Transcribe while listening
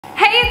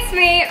Hey, it's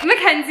me,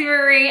 Mackenzie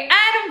Marie,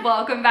 and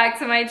welcome back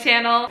to my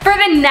channel. For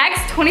the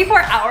next 24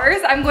 hours,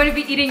 I'm going to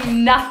be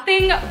eating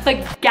nothing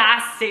but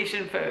gas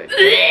station food.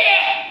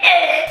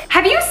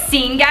 Have you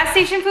seen gas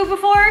station food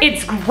before?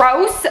 It's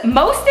gross.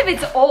 Most of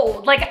it's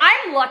old. Like,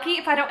 I'm lucky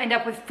if I don't end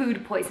up with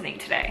food poisoning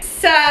today.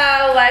 So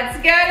let's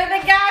go to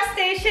the gas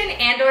station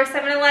and or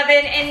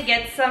 7-Eleven and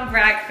get some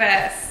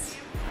breakfast.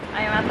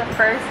 I am at the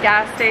first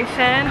gas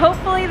station.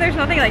 Hopefully there's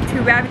nothing like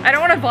too bad. I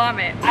don't want to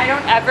vomit. I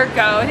don't ever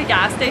go to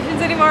gas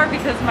stations anymore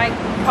because my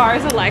car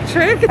is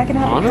electric. I can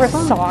have a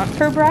croissant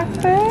for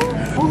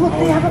breakfast. Oh look,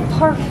 they have a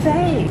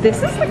parfait.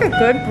 This is like a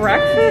good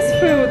breakfast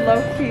food,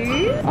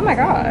 low-key. Oh my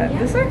god,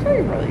 this is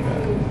actually really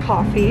good.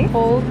 Coffee,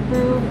 cold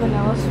brew,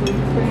 vanilla sweet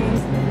cream.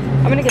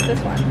 I'm gonna get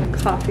this one.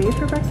 Coffee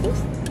for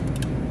breakfast.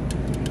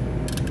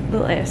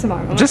 Little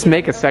ASMR. Just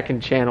make a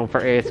second channel for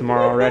ASMR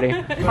already.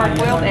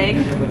 Hard-boiled egg.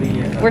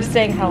 We're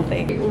staying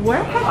healthy.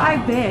 Where have I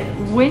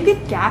been? When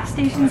did gas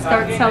stations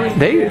start selling?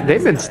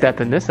 They've been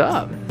stepping this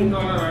up.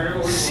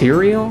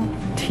 Cereal,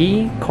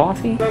 tea,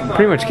 coffee.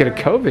 Pretty much get a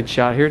COVID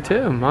shot here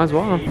too. Might as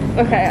well.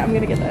 Okay, I'm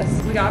gonna get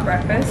this. We got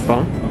breakfast.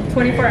 Fun.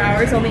 24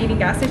 hours only eating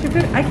gas station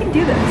food. I can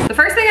do this. The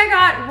first thing I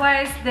got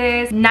was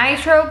this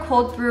nitro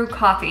cold brew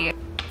coffee.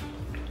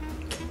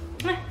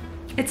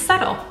 It's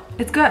subtle.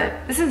 It's good.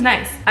 This is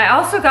nice. I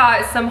also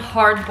got some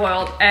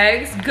hard-boiled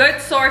eggs. Good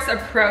source of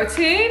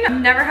protein.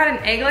 I've never had an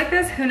egg like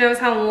this. Who knows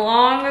how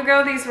long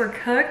ago these were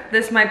cooked.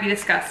 This might be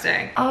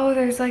disgusting. Oh,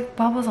 there's like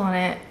bubbles on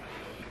it.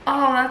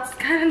 Oh, that's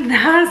kind of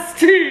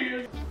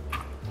nasty.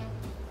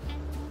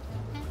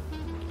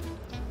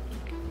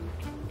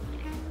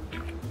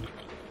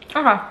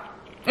 Okay.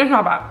 It's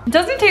not bad. It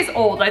doesn't taste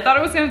old. I thought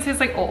it was gonna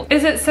taste like old.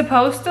 Is it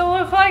supposed to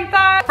look like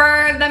that?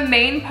 For the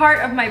main part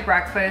of my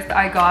breakfast,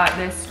 I got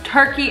this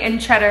turkey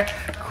and cheddar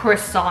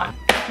croissant.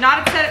 Not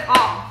upset at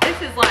all.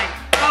 This is like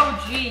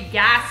OG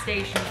gas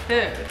station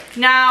food.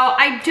 Now,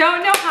 I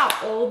don't know how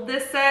old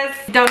this is.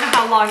 Don't know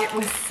how long it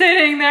was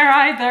sitting there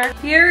either.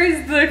 Here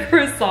is the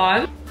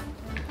croissant.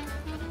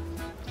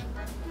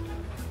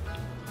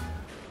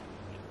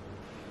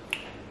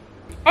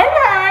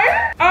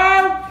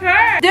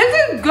 Okay.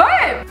 This is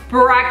good.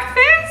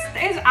 Breakfast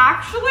is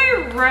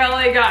actually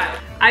really good.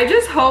 I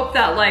just hope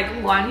that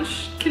like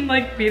lunch can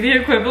like be the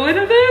equivalent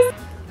of this.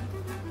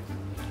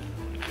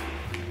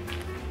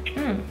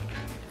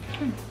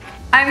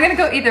 I'm gonna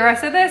go eat the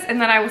rest of this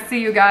and then I will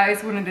see you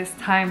guys when it is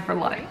time for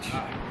lunch.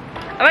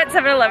 I'm at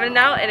 7-Eleven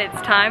now and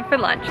it's time for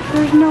lunch.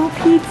 There's no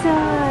pizza.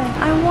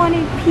 I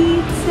wanted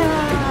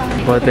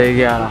pizza. But they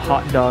got a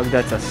hot dog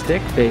that's a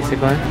stick,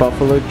 basically.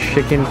 Buffalo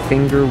chicken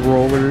finger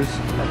rollers.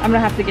 I'm gonna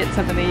have to get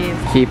some of these.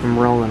 Keep them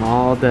rolling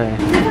all day.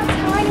 Look at those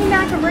tiny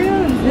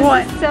macaroons.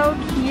 This is so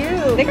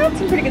cute. They got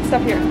some pretty good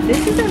stuff here.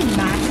 This is a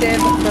massive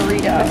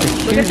burrito. That's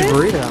a huge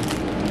burrito.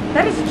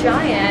 That is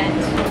giant.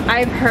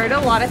 I've heard a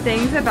lot of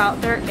things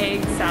about their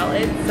egg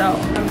salad, so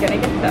I'm gonna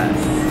get this.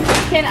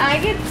 Can I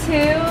get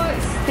 2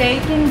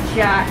 steak and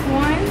jack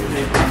ones?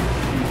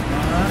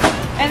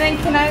 And then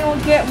can I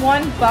get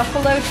 1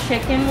 buffalo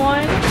chicken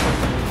one?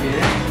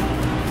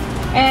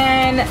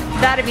 And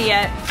that'll be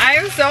it. I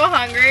am so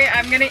hungry.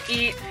 I'm gonna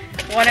eat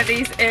one of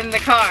these in the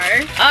car.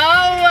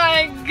 Oh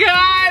my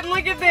god,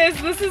 look at this.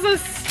 This is a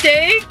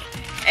steak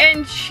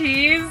and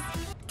cheese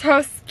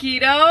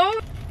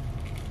Tosquito.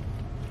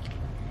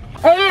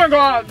 Oh my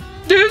god,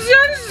 this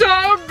is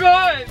so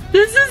good.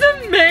 This is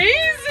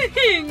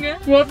amazing.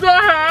 What the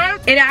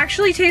heck? It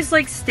actually tastes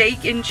like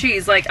steak and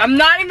cheese. Like, I'm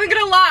not even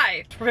gonna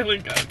lie. It's really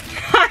good.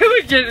 I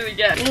would get it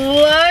again.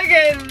 Look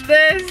at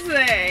this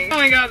thing. Oh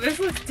my god, this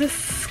looks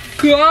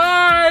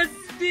disgusting.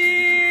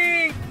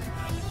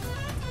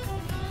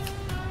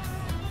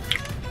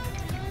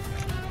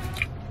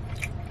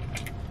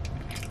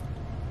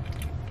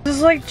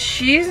 There's like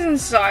cheese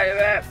inside of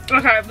it.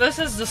 Okay, this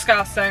is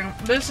disgusting.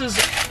 This is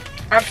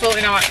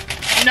absolutely not.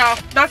 No,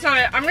 that's not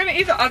it. I'm gonna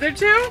eat the other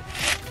 2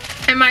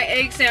 and my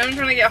egg sandwich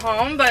when I get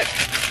home, but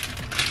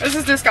this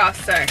is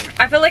disgusting.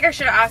 I feel like I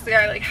should have asked the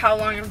guy like how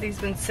long have these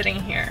been sitting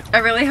here. I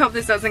really hope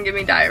this doesn't give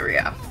me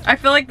diarrhea. I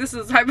feel like this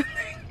is the type of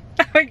thing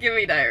that would give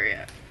me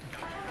diarrhea.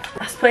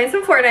 I was playing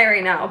some Fortnite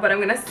right now, but I'm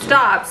gonna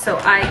stop so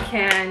I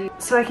can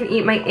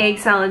eat my egg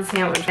salad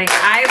sandwich. Like,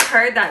 I've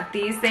heard that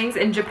these things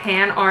in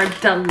Japan are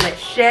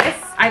delicious.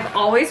 I've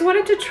always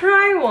wanted to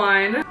try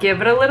one.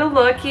 Give it a little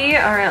looky.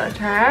 All right, let's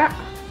try it.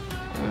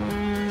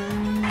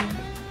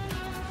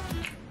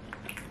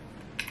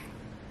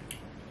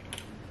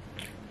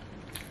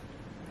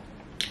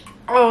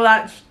 Oh,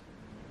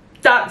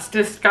 that's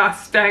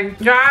disgusting.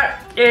 That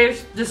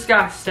is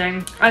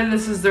disgusting. And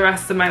this is the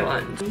rest of my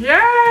lunch.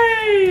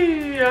 Yay!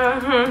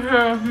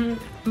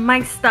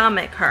 My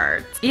stomach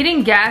hurts.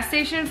 Eating gas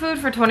station food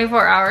for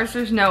 24 hours,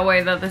 there's no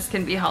way that this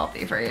can be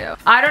healthy for you.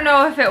 I don't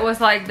know if it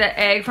was like the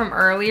egg from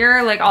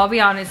earlier. Like, I'll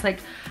be honest, like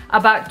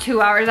about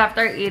 2 hours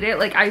after I ate it,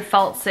 like I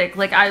felt sick.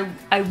 Like I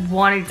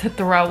wanted to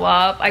throw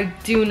up. I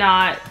do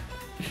not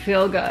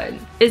feel good.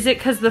 Is it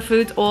because the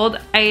food's old?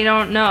 I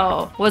don't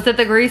know. Was it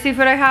the greasy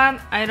food I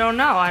had? I don't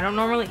know. I don't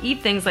normally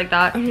eat things like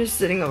that. I'm just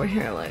sitting over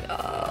here like,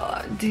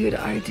 oh, Dude,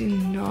 I do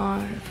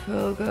not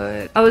feel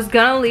good. I was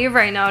gonna leave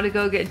right now to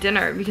go get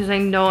dinner because I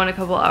know in a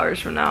couple hours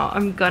from now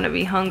I'm gonna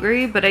be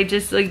hungry, but I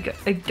just like,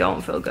 I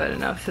don't feel good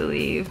enough to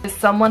leave.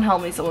 Someone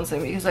help me, someone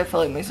save me, because I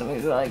feel like my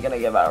stomach's like gonna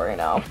give out right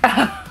now.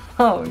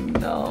 Oh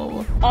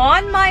no.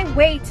 On my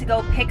way to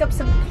go pick up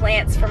some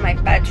plants for my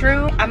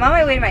bedroom. I'm on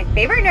my way to my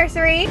favorite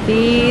nursery.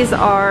 These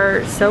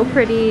are so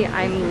pretty.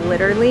 I'm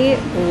literally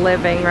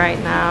living right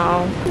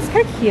now. It's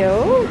kind of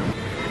cute.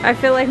 I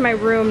feel like my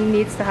room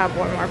needs to have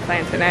one more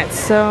plant in it.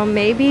 So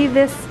maybe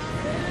this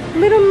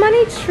little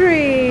money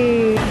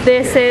tree.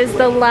 This is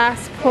the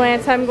last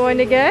plant I'm going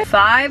to get.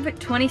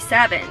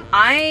 5:27.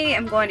 I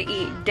am going to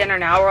eat dinner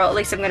now, or at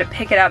least I'm going to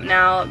pick it up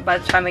now. By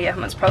the time I get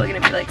home, it's probably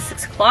going to be like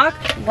 6 o'clock.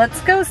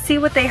 Let's go see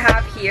what they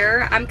have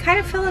here. I'm kind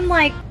of feeling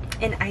like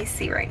an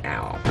icy right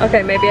now.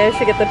 Okay, maybe I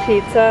should get the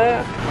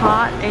pizza.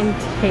 Hot and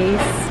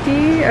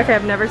tasty. Okay,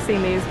 I've never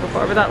seen these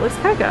before, but that looks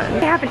kind of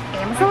good. They have an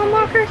Amazon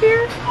locker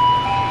here.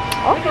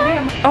 Okay.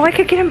 Oh, I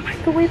could get a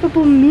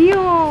microwavable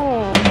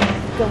meal.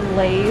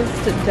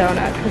 Glazed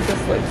donut, because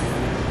this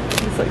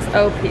looks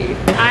OP.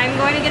 I'm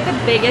going to get the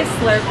biggest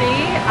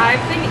Slurpee.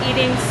 I've been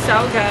eating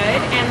so good,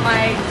 and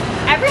like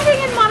everything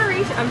in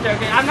moderation. I'm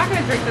joking. I'm not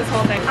gonna drink this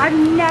whole thing. I've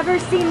never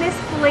seen this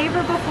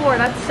flavor before.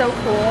 That's so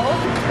cool.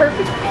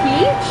 Perfect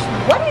peach.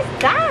 What is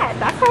that?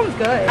 That sounds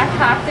good. I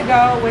have to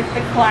go with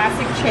the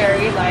classic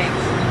cherry. Like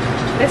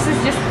this is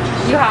just,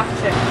 you have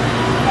to.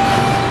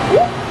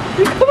 Ooh,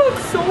 you come out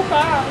so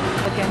fast.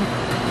 Again.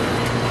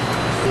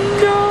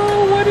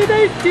 No, what did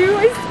I do?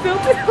 I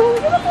spilled it all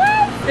over the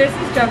place. This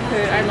is junk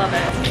food. I love it.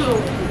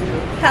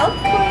 Health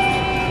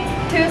queen.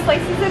 2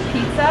 slices of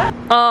pizza.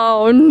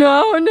 Oh,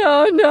 no,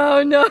 no,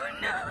 no, no,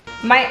 no.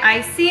 My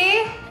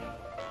icy,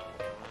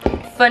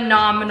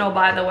 phenomenal,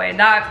 by the way.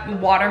 That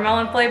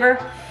watermelon flavor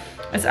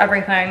is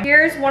everything.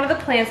 Here's one of the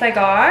plants I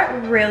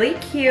got. Really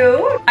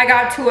cute. I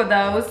got 2 of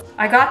those.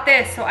 I got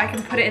this so I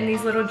can put it in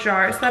these little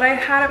jars that I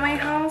had at my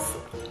house.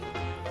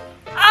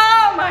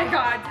 Oh my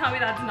God, tell me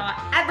that's not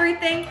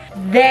everything.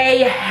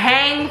 They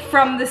hang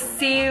from the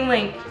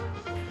ceiling.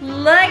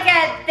 Look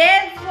at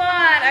this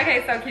one.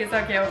 Okay, so cute,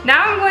 so cute.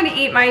 Now I'm going to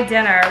eat my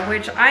dinner,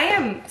 which I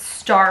am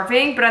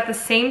starving, but at the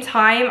same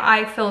time,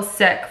 I feel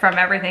sick from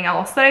everything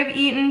else that I've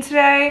eaten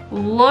today.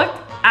 Look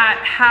at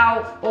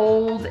how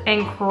old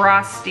and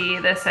crusty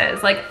this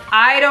is. Like,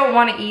 I don't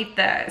want to eat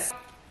this.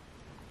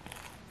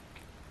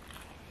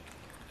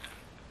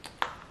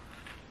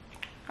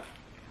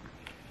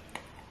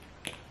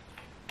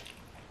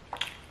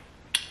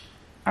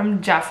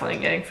 I'm definitely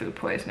getting food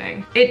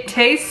poisoning. It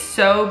tastes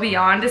so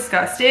beyond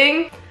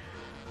disgusting.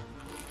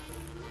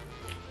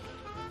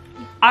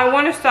 I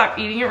want to stop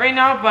eating it right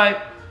now,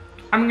 but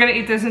I'm gonna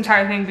eat this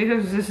entire thing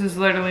because this is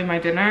literally my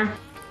dinner.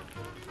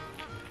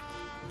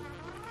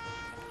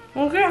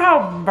 Look at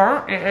how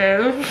burnt it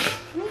is.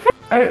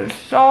 It's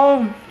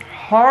so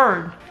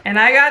hard. And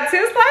I got 2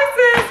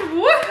 slices,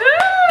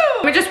 woohoo!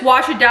 Let me just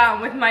wash it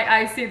down with my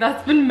icy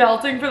that's been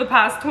melting for the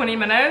past 20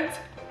 minutes.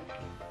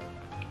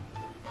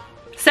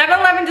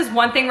 7-Eleven does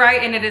one thing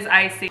right, and it is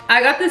icy.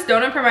 I got this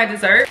donut for my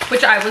dessert,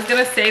 which I was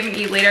gonna save and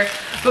eat later,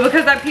 but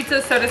because that pizza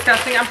is so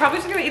disgusting, I'm probably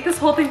just gonna eat this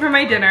whole thing for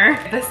my dinner.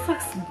 This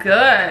looks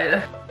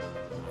good.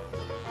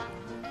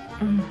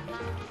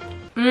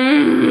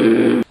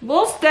 A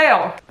little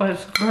stale, but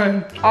it's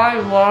good. I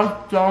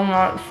love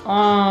donuts.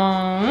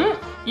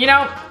 You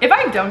know, if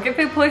I don't get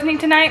food poisoning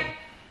tonight,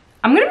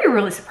 I'm gonna be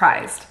really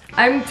surprised.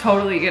 I'm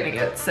totally gonna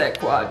get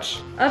sick, watch.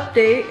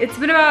 Update, it's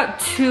been about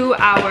 2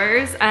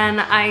 hours and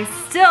I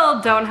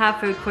still don't have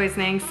food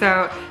poisoning,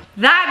 so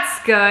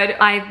that's good.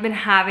 I've been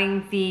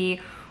having the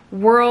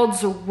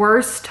world's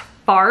worst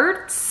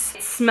farts.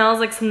 It smells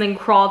like something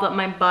crawled up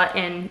my butt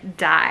and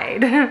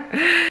died.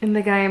 And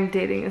the guy I'm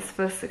dating is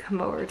supposed to come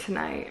over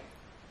tonight.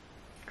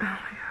 Oh my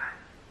God.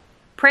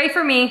 Pray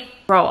for me.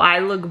 Bro, I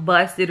look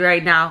busted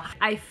right now.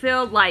 I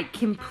feel like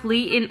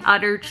complete and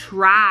utter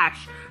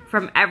trash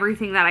from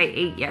everything that I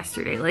ate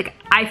yesterday. Like,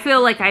 I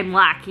feel like I'm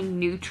lacking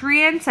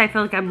nutrients. I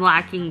feel like I'm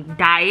lacking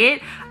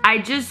diet. I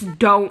just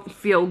don't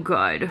feel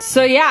good.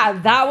 So yeah,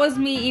 that was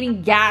me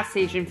eating gas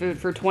station food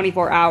for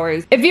 24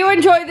 hours. If you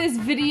enjoyed this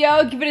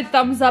video, give it a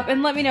thumbs up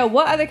and let me know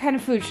what other kind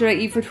of food should I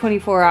eat for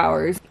 24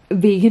 hours.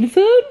 Vegan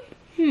food?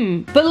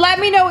 But let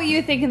me know what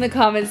you think in the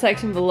comment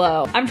section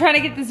below. I'm trying to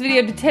get this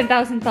video to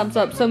 10,000 thumbs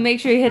up, so make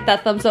sure you hit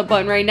that thumbs up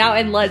button right now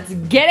and let's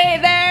get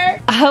it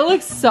there. I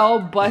look so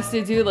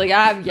busted, dude. Like,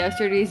 I have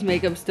yesterday's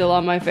makeup still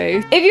on my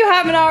face. If you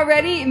haven't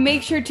already,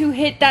 make sure to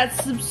hit that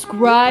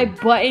subscribe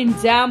button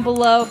down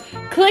below.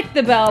 Click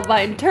the bell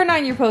button, turn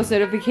on your post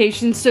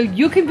notifications so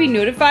you can be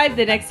notified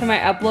the next time I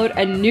upload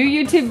a new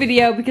YouTube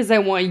video, because I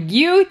want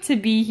you to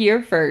be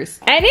here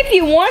first. And if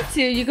you want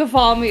to, you can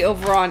follow me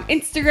over on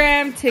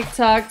Instagram,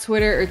 TikTok,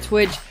 Twitter, or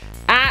Twitch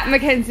at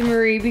Mackenzie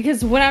Marie,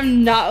 because when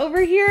I'm not over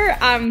here,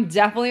 I'm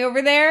definitely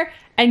over there,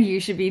 and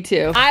you should be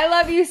too. I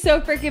love you so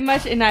freaking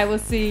much, and I will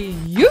see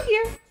you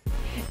here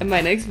in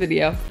my next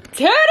video.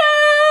 Ta-da!